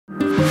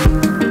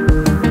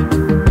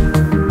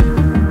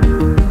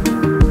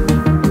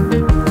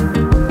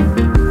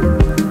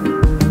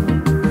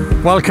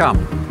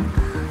Welcome.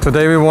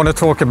 Today we want to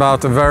talk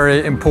about a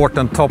very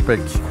important topic,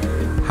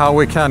 how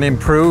we can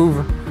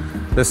improve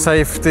the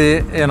safety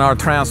in our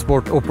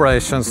transport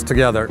operations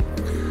together.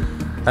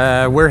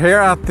 We're here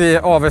at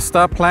the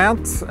Avesta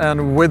plant,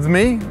 and with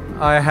me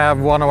I have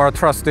one of our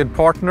trusted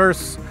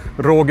partners,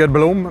 Roger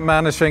Blom,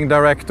 Managing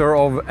Director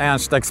of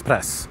Ernst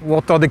Express.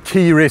 What are the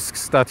key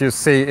risks that you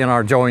see in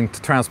our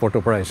joint transport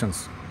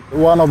operations?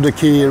 One of the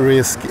key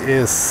risks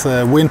is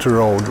winter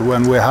road.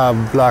 When we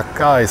have black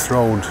ice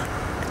road,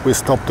 we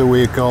stop the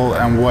vehicle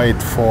and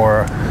wait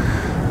for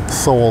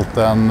salt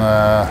and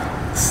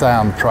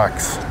sand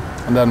trucks,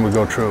 and then we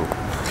go through.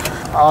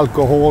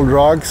 Alcohol,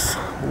 drugs.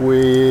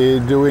 We're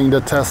doing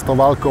the test of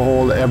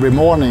alcohol every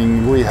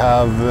morning. We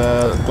have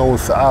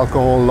those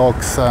alcohol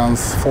locks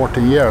since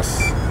 14 years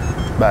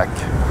back.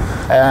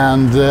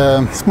 And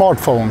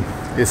smartphone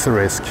is a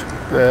risk.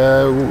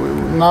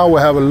 Now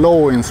we have a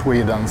law in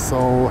Sweden,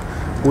 so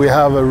we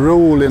have a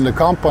rule in the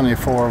company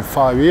for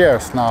 5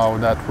 years now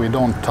that we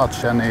don't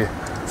touch any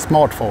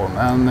smartphone,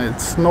 and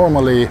it's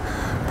normally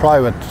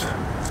private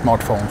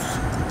smartphones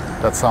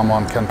that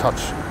someone can touch.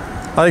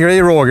 I agree,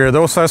 Roger.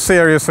 Those are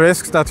serious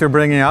risks that you're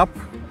bringing up,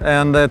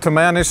 and to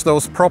manage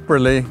those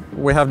properly,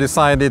 we have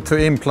decided to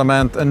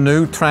implement a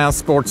new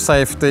transport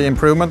safety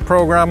improvement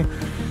program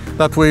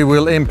that we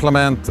will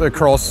implement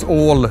across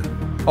all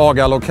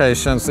AGA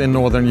locations in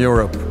Northern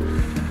Europe.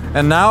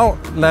 And now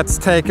let's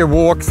take a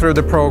walk through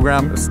the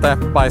program step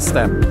by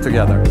step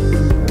together.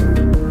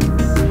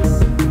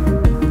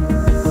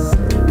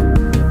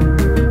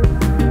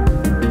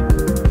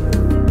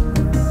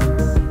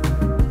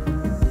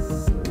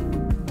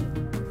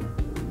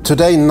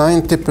 Today,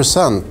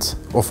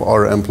 90% of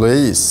our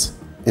employees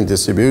in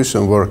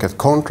distribution work at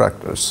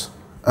contractors,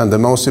 and the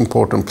most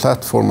important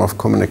platform of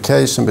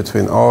communication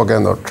between AGA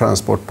and our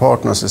transport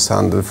partners is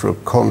handled through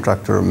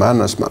contractor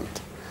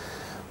management.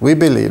 We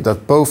believe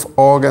that both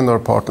AGA and our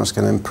partners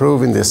can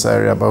improve in this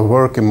area by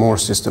working more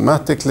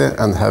systematically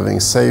and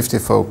having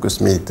safety-focused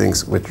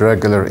meetings with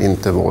regular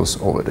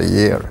intervals over the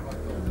year.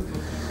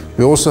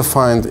 We also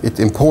find it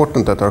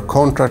important that our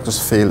contractors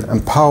feel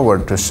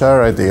empowered to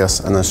share ideas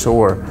and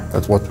ensure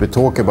that what we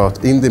talk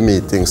about in the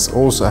meetings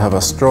also have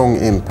a strong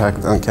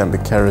impact and can be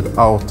carried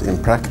out in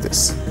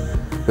practice.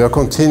 We are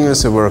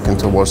continuously working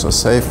towards a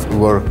safe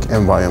work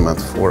environment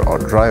for our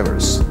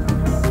drivers.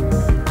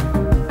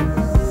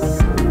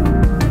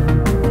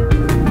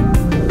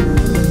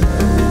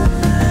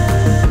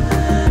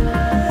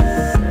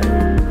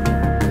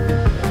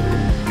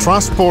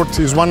 Transport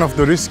is one of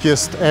the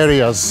riskiest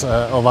areas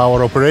of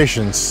our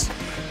operations.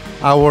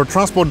 Our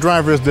transport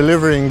drivers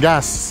delivering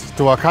gas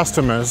to our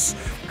customers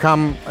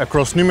come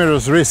across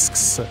numerous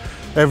risks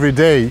every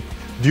day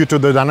due to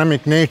the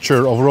dynamic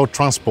nature of road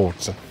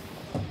transport.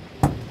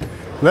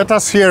 Let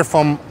us hear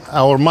from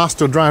our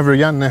master driver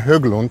Janne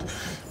Höglund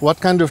what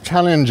kind of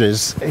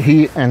challenges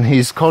he and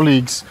his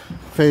colleagues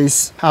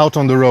face out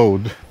on the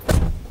road.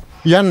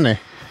 Janne,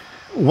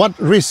 what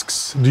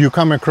risks do you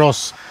come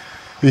across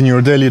in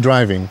your daily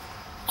driving?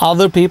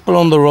 Other people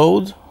on the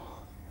road,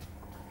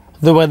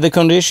 the weather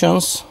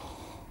conditions,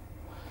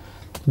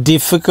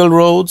 difficult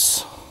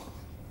roads,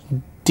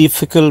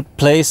 difficult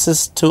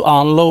places to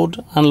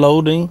unload and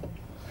loading.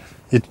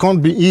 It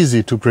can't be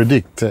easy to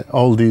predict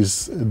all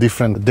these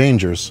different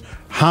dangers.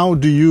 How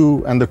do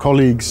you and the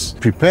colleagues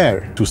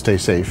prepare to stay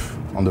safe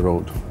on the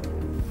road?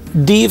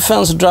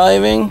 Defense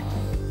driving,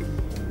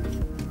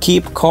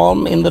 keep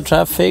calm in the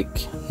traffic,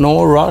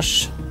 no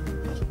rush.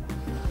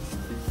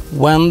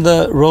 When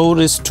the road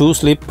is too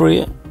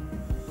slippery,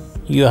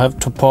 you have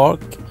to park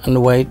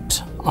and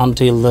wait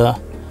until the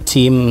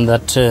team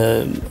that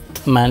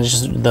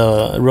manages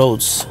the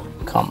roads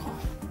come.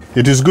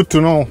 It is good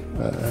to know,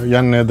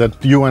 Janne,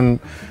 that you and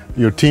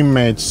your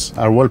teammates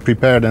are well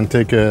prepared and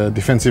take a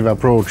defensive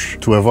approach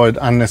to avoid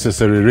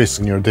unnecessary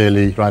risk in your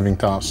daily driving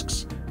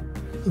tasks.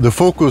 The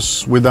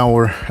focus with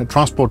our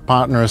transport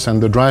partners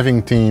and the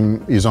driving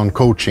team is on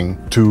coaching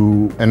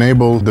to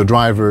enable the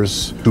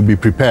drivers to be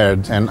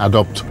prepared and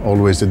adopt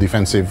always a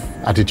defensive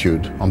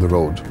attitude on the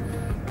road.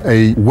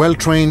 A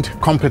well-trained,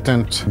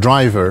 competent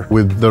driver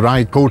with the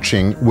right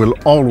coaching will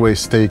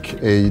always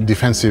take a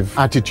defensive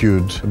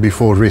attitude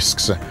before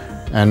risks.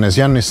 And as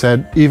Janne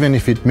said, even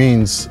if it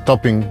means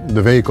stopping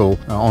the vehicle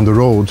on the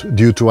road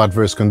due to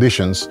adverse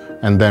conditions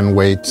and then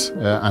wait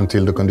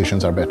until the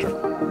conditions are better.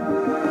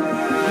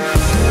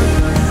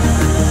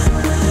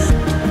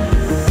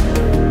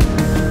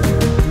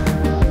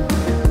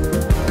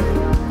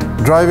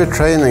 Driver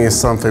training is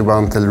something we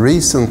until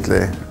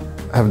recently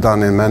have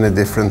done in many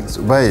different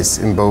ways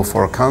in both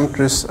our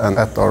countries and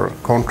at our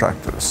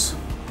contractors.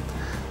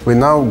 We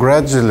now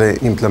gradually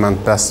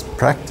implement best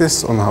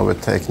practice on how we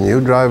take new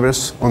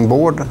drivers on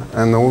board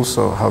and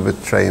also how we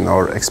train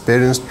our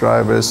experienced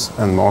drivers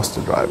and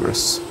master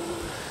drivers.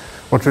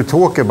 What we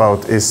talk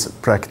about is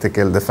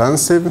practical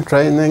defensive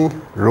training,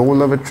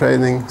 rollover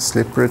training,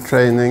 slippery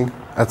training,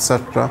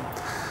 etc.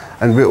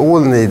 And we all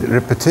need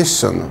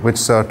repetition with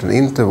certain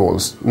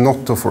intervals,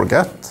 not to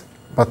forget,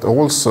 but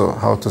also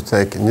how to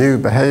take new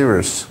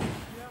behaviors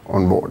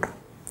on board.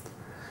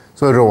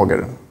 So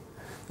Roger,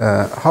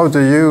 how do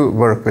you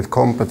work with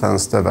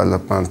competence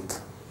development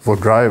for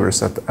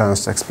drivers at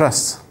Ernst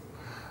Express?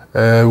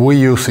 We're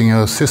using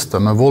a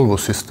system, a Volvo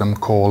system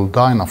called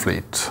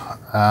Dynafleet,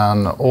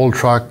 and all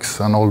trucks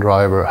and all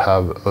drivers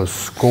have a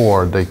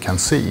score they can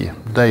see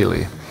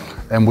daily.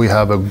 And we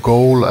have a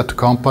goal at the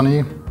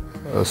company,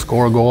 a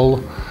score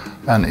goal,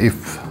 and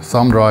if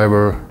some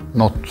driver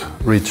not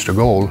reach the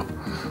goal,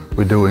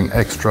 we're doing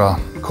extra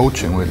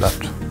coaching with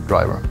that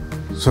driver.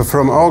 So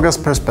from AGA's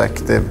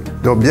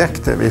perspective, the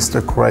objective is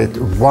to create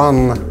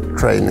one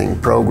training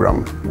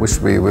program which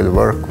we will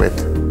work with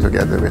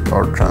together with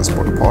our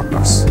transport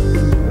partners.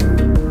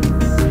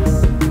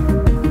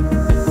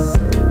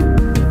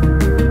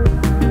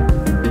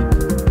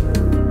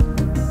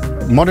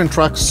 Modern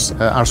trucks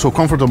are so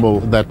comfortable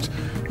that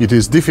it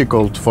is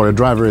difficult for a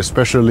driver,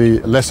 especially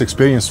less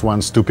experienced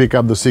ones, to pick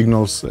up the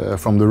signals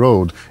from the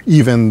road,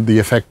 even the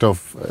effect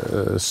of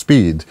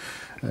speed.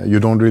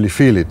 You don't really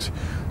feel it.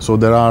 So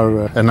there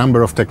are a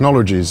number of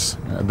technologies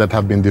that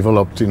have been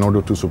developed in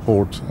order to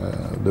support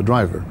the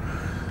driver.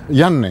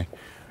 Janne,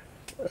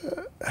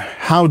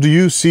 how do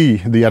you see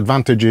the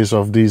advantages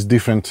of these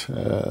different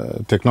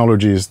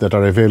technologies that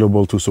are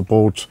available to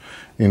support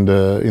in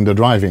the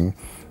driving?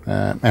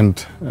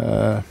 And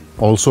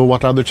also,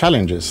 what are the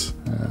challenges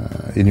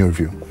in your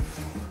view?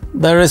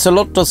 There is a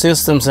lot of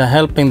systems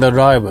helping the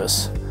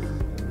drivers,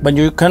 but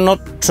you cannot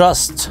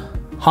trust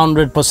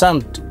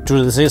 100%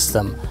 to the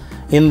system.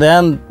 In the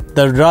end,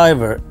 the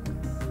driver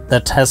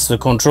that has the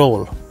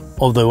control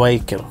of the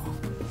vehicle.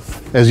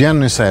 As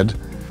Janne said,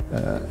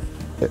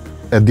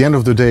 at the end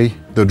of the day,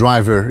 the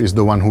driver is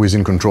the one who is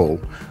in control.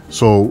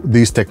 So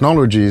these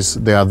technologies,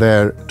 they are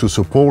there to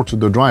support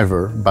the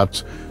driver,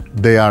 but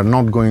they are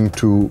not going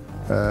to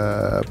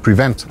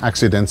prevent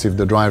accidents if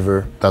the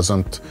driver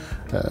doesn't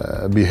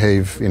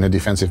behave in a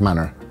defensive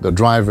manner. The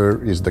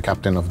driver is the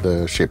captain of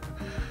the ship.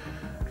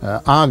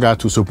 AGA,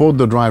 to support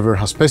the driver,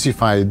 has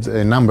specified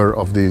a number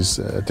of these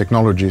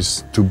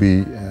technologies to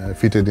be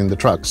fitted in the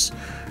trucks.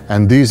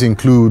 And these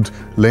include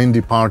lane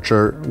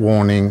departure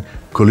warning,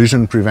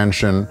 collision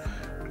prevention,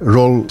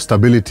 roll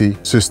stability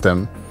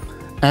system,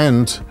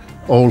 and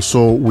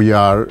also we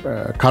are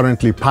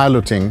currently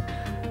piloting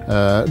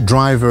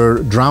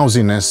driver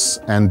drowsiness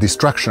and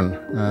distraction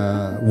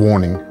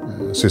warning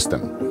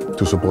system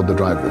to support the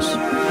drivers.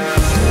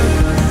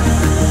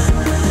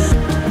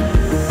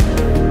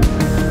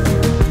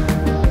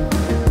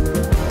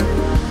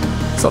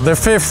 So the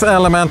fifth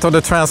element of the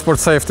Transport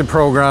Safety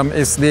Program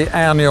is the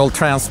annual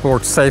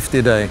Transport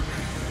Safety Day.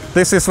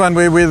 This is when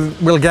we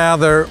will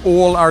gather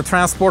all our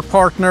transport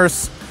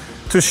partners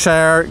to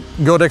share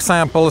good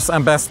examples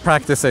and best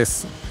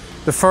practices.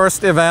 The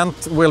first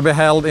event will be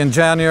held in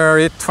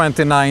January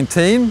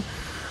 2019,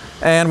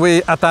 and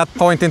at that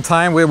point in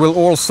time we will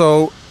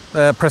also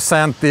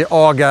present the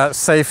AGA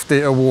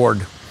Safety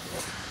Award.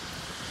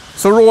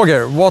 So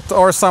Roger, what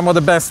are some of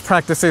the best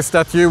practices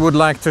that you would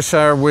like to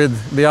share with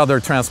the other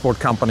transport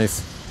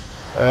companies?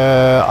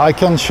 I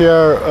can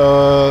share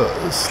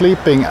a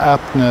sleeping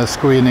apnea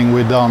screening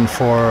we done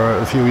for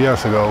a few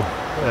years ago.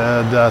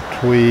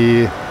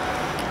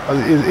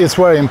 It's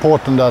very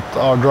important that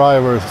our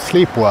drivers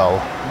sleep well,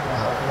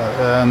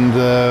 and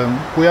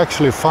we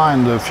actually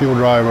find a few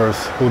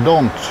drivers who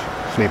don't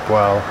sleep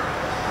well,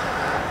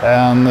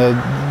 and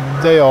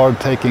they are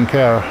taken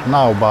care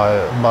now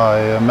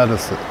by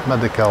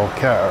medical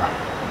care.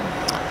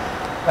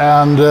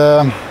 And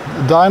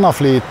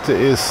Dynafleet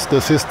is the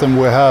system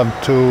we have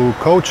to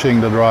coaching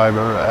the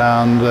driver,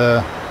 and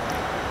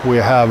we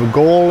have a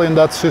goal in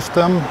that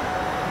system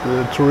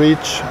to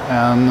reach,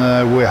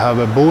 and we have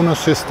a bonus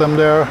system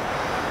there.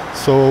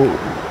 So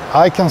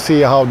I can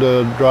see how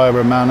the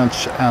driver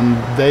manage, and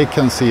they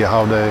can see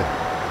how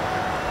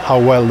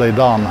well they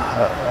done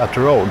at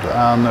the road,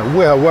 and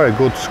we have a very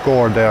good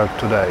score there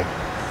today.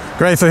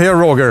 Great to hear,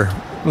 Roger.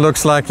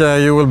 Looks like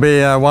you will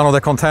be one of the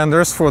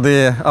contenders for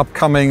the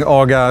upcoming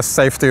AGA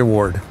Safety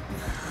Award.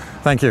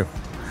 Thank you.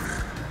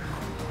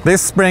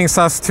 This brings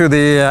us to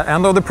the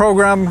end of the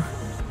program,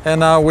 and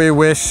now we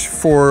wish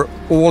for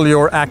all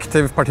your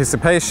active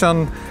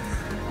participation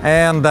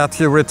and that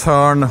you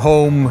return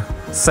home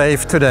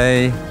safe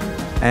today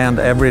and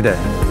every day.